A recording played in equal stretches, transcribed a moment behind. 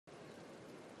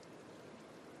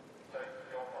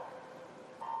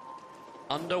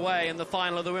Underway in the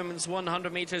final of the women's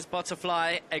 100 meters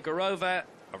butterfly. Egorova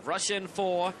of Russia in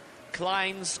 4,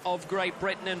 Clynes of Great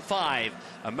Britain in 5.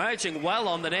 Emerging well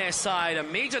on the near side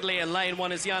immediately in lane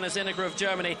 1 is Jana Zinnecker of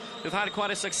Germany, who've had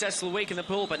quite a successful week in the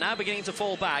pool, but now beginning to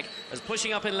fall back. As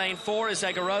pushing up in lane 4 is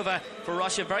Egorova for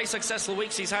Russia. Very successful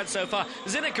week she's had so far.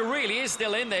 Zinnecker really is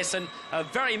still in this, and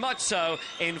very much so.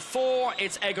 In 4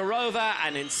 it's Egorova,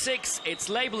 and in 6 it's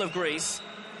Label of Greece.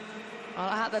 Well,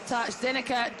 at the touch,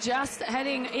 Zinnecker just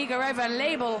heading Egorova, and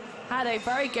Label had a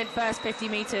very good first 50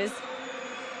 metres.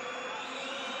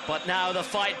 But now the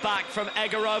fight back from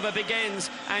Egorova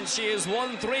begins, and she has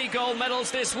won 3 gold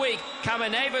medals this week.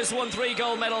 Kameneva's won 3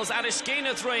 gold medals,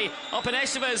 Adeshkina 3,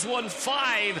 Openesheva's won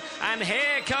 5, and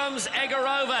here comes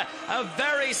Egorova, a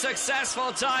very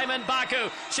successful time in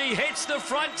Baku. She hits the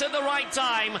front at the right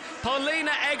time. Polina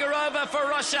Egorova for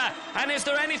Russia, and is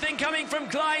there anything coming from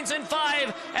Clynes in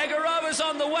 5? Egorova's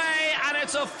on the way, and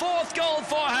it's a 4th gold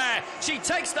for her. She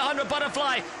takes the 100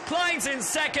 butterfly, Clynes in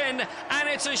 2nd, and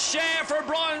it's a share for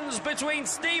bronze between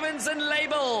Stevens and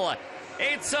Label.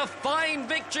 It's a fine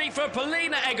victory for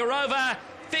Polina Egorova,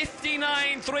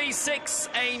 59.36,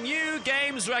 a new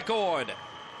games record.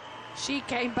 She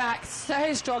came back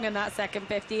so strong in that second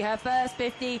 50. Her first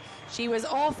 50, she was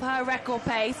off her record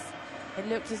pace. It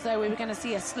looked as though we were going to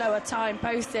see a slower time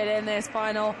posted in this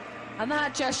final, and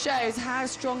that just shows how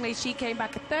strongly she came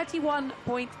back at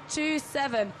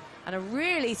 31.27, and a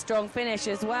really strong finish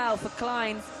as well for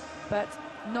Clynes, but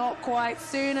not quite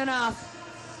soon enough.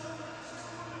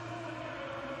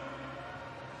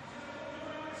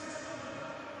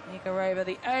 Egorova,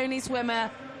 the only swimmer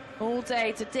all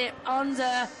day to dip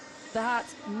under that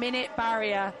minute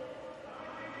barrier,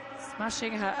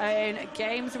 smashing her own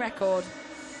games record.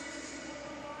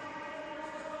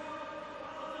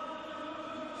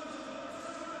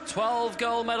 "12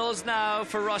 gold medals now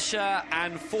for Russia,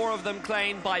 and 4 of them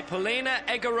claimed by Polina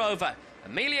Egorova.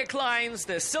 Amelia Clynes,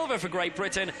 the silver for Great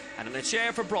Britain, and in a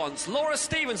chair for bronze, Laura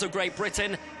Stevens of Great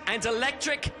Britain, and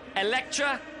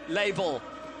Electra Label,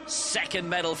 2nd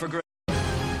medal for Great